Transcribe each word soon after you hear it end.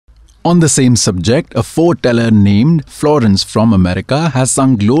On the same subject, a foreteller named Florence from America has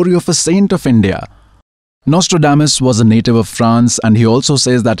sung glory of a saint of India. Nostradamus was a native of France, and he also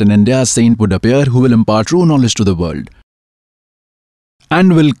says that in India a saint would appear who will impart true knowledge to the world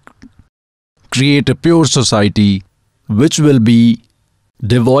and will create a pure society which will be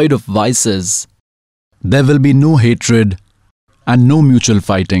devoid of vices. There will be no hatred and no mutual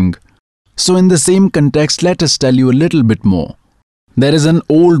fighting. So in the same context, let us tell you a little bit more. There is an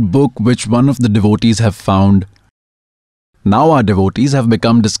old book which one of the devotees have found. Now our devotees have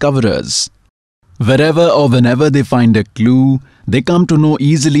become discoverers. Wherever or whenever they find a clue, they come to know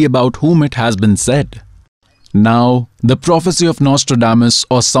easily about whom it has been said. Now, the prophecy of Nostradamus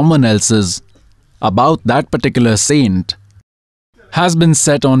or someone else's about that particular saint has been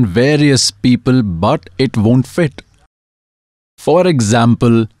set on various people, but it won't fit. For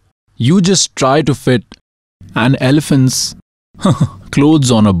example, you just try to fit an elephant's clothes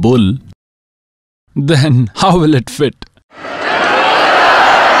on a bull, then how will it fit?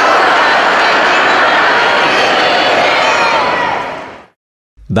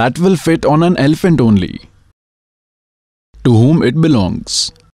 That will fit on an elephant only, to whom it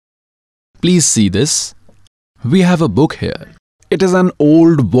belongs. Please see this. We have a book here. It is an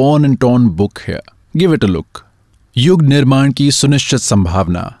old, worn and torn book here. Give it a look. Yug Nirman Ki Sunishchit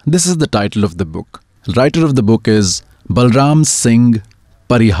Sambhavna. This is the title of the book. The writer of the book is Balram Singh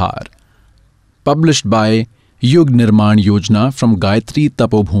Parihar. Published by Yug Nirman Yojana from Gayatri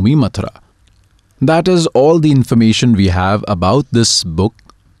Tapobhumi, Mathura. That is all the information we have about this book.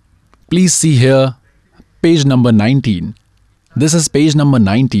 Please see here page number 19. This is page number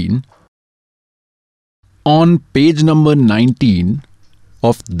 19. On page number 19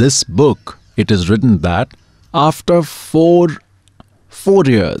 of this book, it is written that after four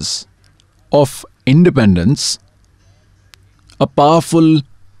years of independence, a powerful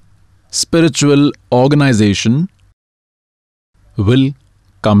spiritual organization will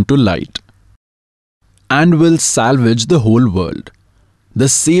come to light and will salvage the whole world. The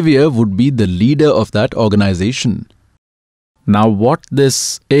savior would be the leader of that organization. Now what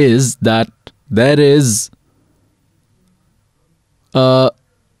this is that there is a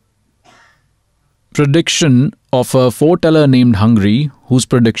prediction of a foreteller named Hungary, whose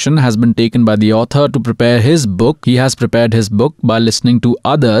prediction has been taken by the author to prepare his book. He has prepared his book by listening to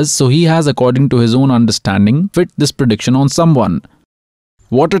others, so he has, according to his own understanding, fit this prediction on someone.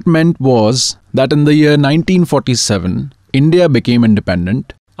 What it meant was that in the year 1947, India became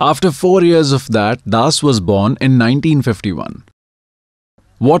independent. After 4 years of that, Das was born in 1951.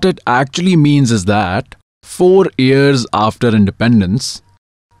 What it actually means is that 4 years after independence,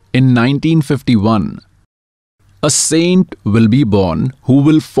 in 1951, a saint will be born who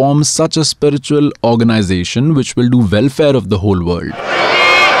will form such a spiritual organization which will do welfare of the whole world.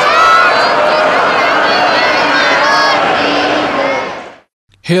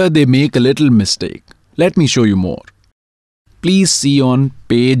 Here they make a little mistake. Let me show you more. Please see on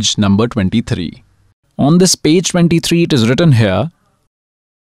page number 23. On this page 23, it is written here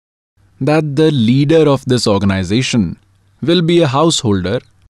that the leader of this organization will be a householder.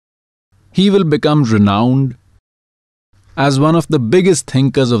 He will become renowned as one of the biggest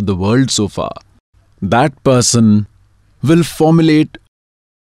thinkers of the world so far. That person will formulate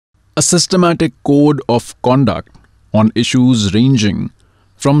a systematic code of conduct on issues ranging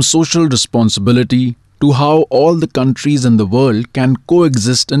from social responsibility to how all the countries in the world can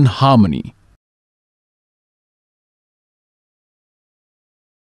coexist in harmony.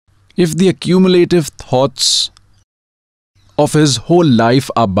 If the accumulative thoughts of his whole life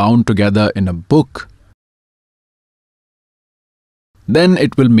are bound together in a book, then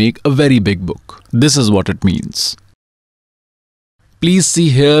it will make a very big book. This is what it means. Please see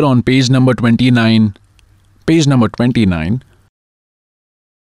here on page number 29. Page number 29.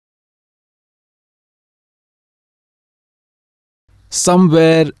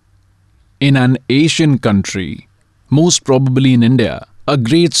 Somewhere in an Asian country, most probably in India, a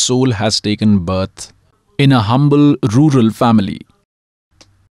great soul has taken birth in a humble rural family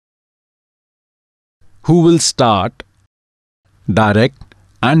who will start, direct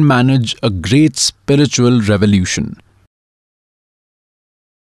and manage a great spiritual revolution.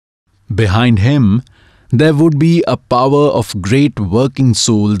 Behind him, there would be a power of great working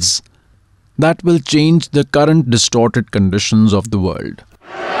souls that will change the current distorted conditions of the world.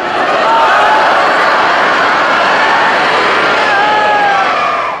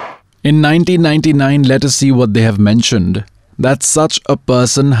 In 1999, let us see what they have mentioned, that such a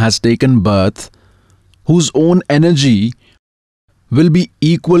person has taken birth whose own energy will be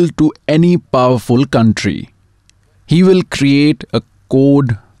equal to any powerful country. He will create a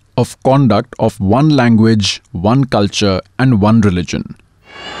code of conduct of one language, one culture, and one religion.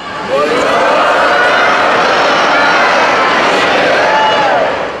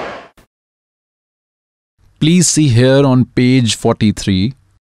 Please see here on page 43.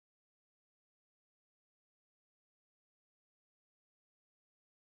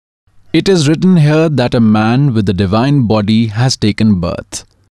 It is written here that a man with a divine body has taken birth.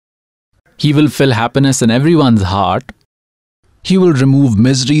 He will fill happiness in everyone's heart. He will remove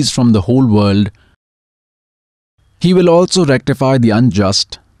miseries from the whole world. He will also rectify the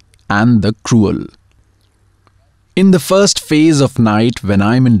unjust and the cruel. In the first phase of night, when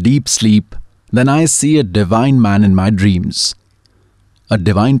I am in deep sleep, then I see a divine man in my dreams, a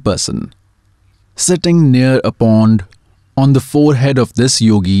divine person, sitting near a pond. On the forehead of this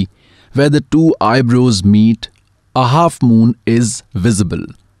yogi, where the two eyebrows meet, a half moon is visible.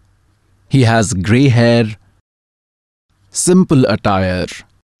 He has grey hair, simple attire.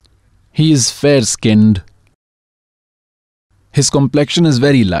 He is fair-skinned. His complexion is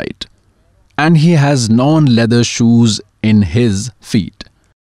very light, and he has non-leather shoes in his feet.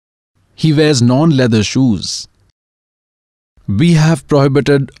 He wears non-leather shoes. We have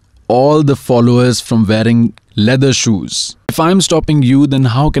prohibited all the followers from wearing leather shoes. If I am stopping you, then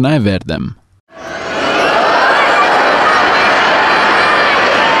how can I wear them?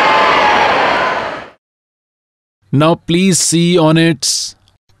 Now please see on its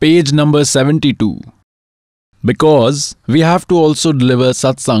page number 72. Because we have to also deliver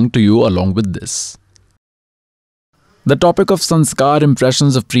satsang to you along with this. The topic of sanskar,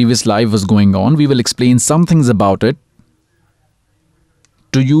 impressions of previous life, was going on. We will explain some things about it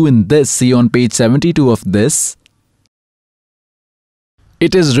to you in this. See on page 72 of this.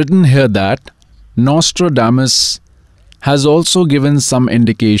 It is written here that Nostradamus has also given some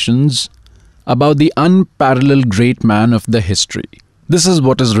indications about the unparalleled great man of the history. This is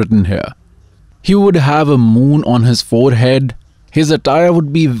what is written here. He would have a moon on his forehead. His attire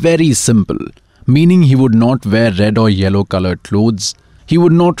would be very simple, meaning he would not wear red or yellow colored clothes. He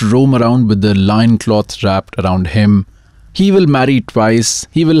would not roam around with the lion cloth wrapped around him. He will marry twice.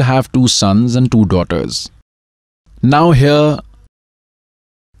 He will have 2 sons and 2 daughters. Now here,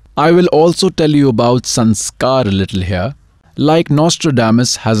 I will also tell you about sanskar a little here. Like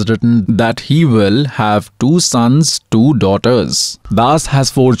Nostradamus has written that he will have 2 sons, 2 daughters. Das has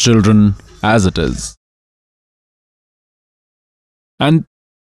 4 children as it is. And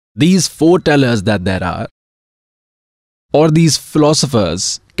these foretellers that there are, or these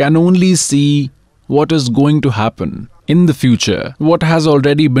philosophers, can only see what is going to happen in the future, what has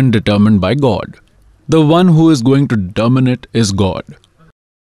already been determined by God. The one who is going to determine it is God.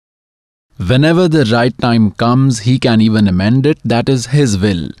 Whenever the right time comes, he can even amend it. That is his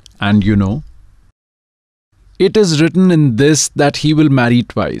will. And you know, it is written in this that he will marry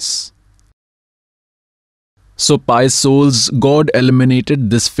twice. So pious souls, God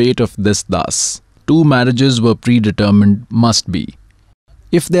eliminated this fate of this das. 2 marriages were predetermined, must be.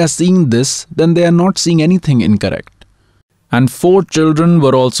 If they are seeing this, then they are not seeing anything incorrect. And 4 children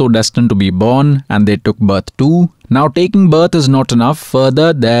were also destined to be born, and they took birth too. Now taking birth is not enough.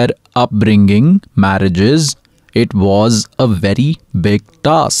 Further, their upbringing, marriages, it was a very big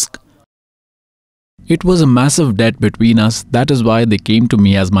task. It was a massive debt between us. That is why they came to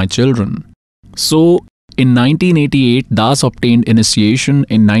me as my children. So, in 1988, Das obtained initiation.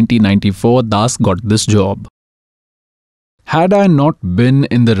 In 1994, Das got this job. Had I not been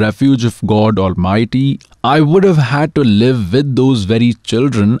in the refuge of God Almighty, I would have had to live with those very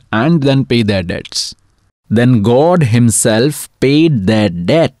children and then pay their debts. Then God himself paid their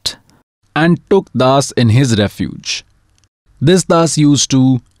debt and took Das in his refuge. This Das used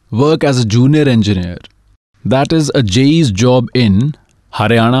to work as a junior engineer. That is a JE's job in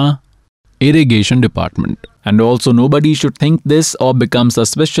Haryana Irrigation Department. And also nobody should think this or become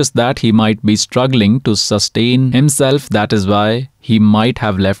suspicious that he might be struggling to sustain himself. That is why he might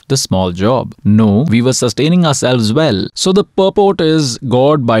have left the small job. No, we were sustaining ourselves well. So the purport is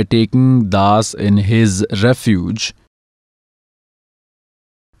God, by taking Das in his refuge,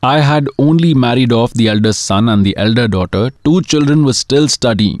 I had only married off the eldest son and the elder daughter. 2 children were still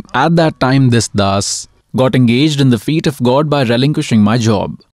studying. At that time, this Das got engaged in the feet of God by relinquishing my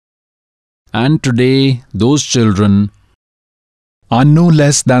job. And today, those children are no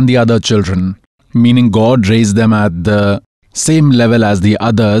less than the other children, meaning God raised them at the same level as the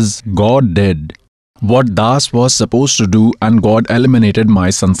others. God did what Das was supposed to do, and God eliminated my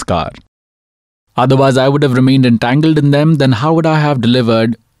sanskar. Otherwise, I would have remained entangled in them. Then how would I have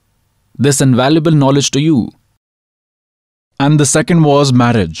delivered this invaluable knowledge to you? And the second was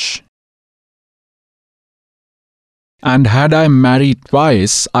marriage. And had I married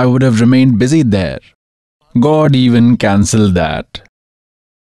twice, I would have remained busy there. God even cancelled that.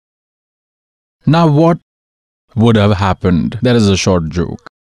 Now what would have happened? There is a short joke.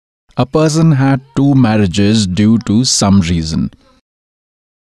 A person had 2 marriages due to some reason.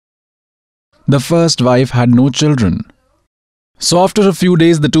 The first wife had no children. So after a few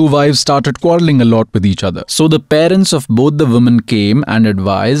days, the 2 wives started quarreling a lot with each other. So the parents of both the women came and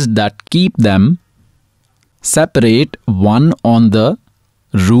advised that keep them separate, one on the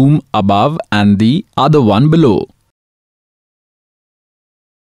room above and the other one below.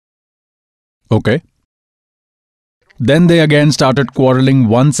 Okay. Then they again started quarreling.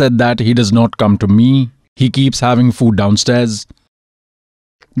 One said that he does not come to me. He keeps having food downstairs.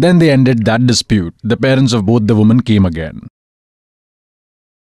 Then they ended that dispute. The parents of both the women came again.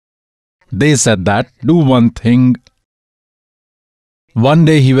 They said that, do one thing. One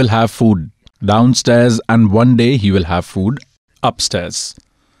day he will have food downstairs and one day he will have food upstairs.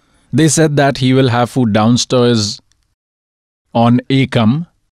 They said that he will have food downstairs on Ekam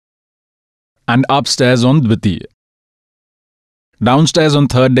and upstairs on Dvitiya. Downstairs on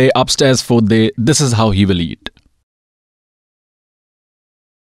 3rd day, upstairs 4th day, this is how he will eat.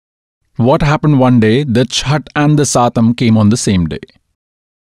 What happened one day, the Chhat and the Satam came on the same day.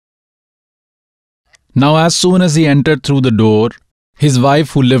 Now as soon as he entered through the door, his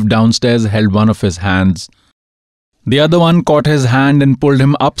wife who lived downstairs held one of his hands. The other one caught his hand and pulled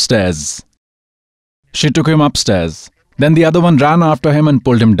him upstairs. She took him upstairs. Then the other one ran after him and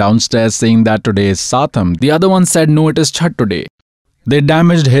pulled him downstairs, saying that today is Satam. The other one said no, it is Chhat today. They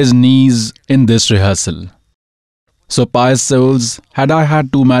damaged his knees in this rehearsal. So pious souls, had I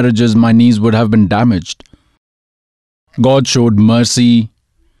had 2 marriages, my knees would have been damaged. God showed mercy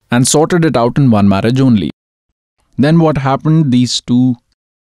and sorted it out in 1 marriage only. Then what happened? These 2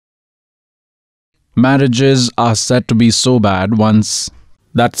 marriages are said to be so bad. Once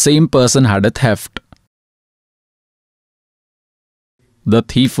that same person had a theft. The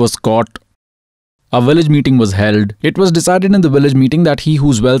thief was caught. A village meeting was held. It was decided in the village meeting that he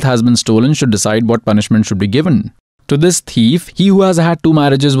whose wealth has been stolen should decide what punishment should be given. To this thief, he who has had 2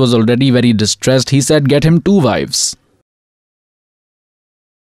 marriages was already very distressed. He said, get him 2 wives.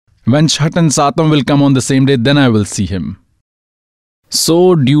 When Chhat and Satam will come on the same day, then I will see him.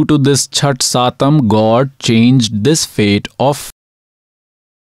 So due to this Chhat Satam, God changed this fate of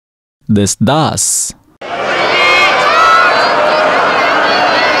this Das.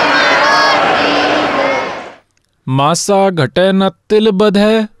 मासा घटे न तिल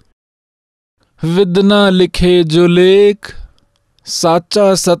बधे, with न लिखे जो लेख,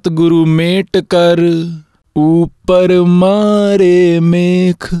 साचा सतगुरु मेट कर, ऊपर मारे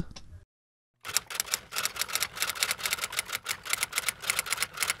मेख।